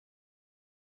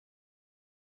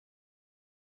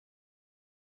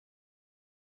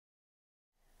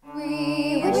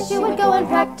We wish you would go and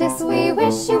practice, we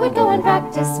wish you would go and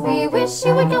practice, we wish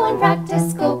you would go and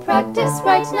practice, go practice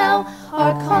right now.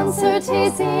 Our concert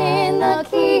is in the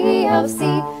key of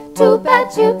C. Too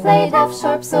bad you played F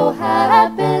sharp so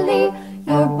happily.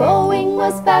 Your bowing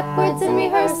was backwards in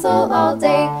rehearsal all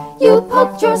day. You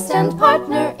poked your stand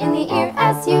partner in the ear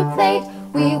as you played.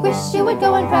 We wish you would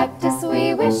go and practice,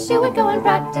 we wish you would go and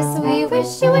practice, we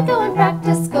wish you would go and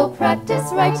practice, go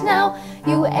practice right now.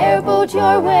 You airboat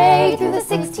your way through the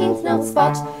 16th note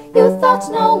spot. You thought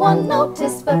no one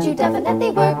noticed, but you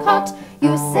definitely were caught.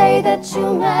 You say that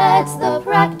you met the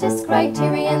practice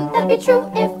criterion. That'd be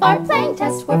true if our playing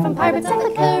test were from Pirates of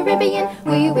the Caribbean.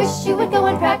 We wish you would go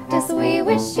and practice, we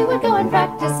wish you would go and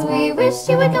practice, we wish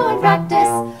you would go and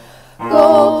practice.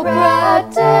 Go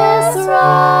practice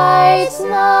right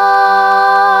now.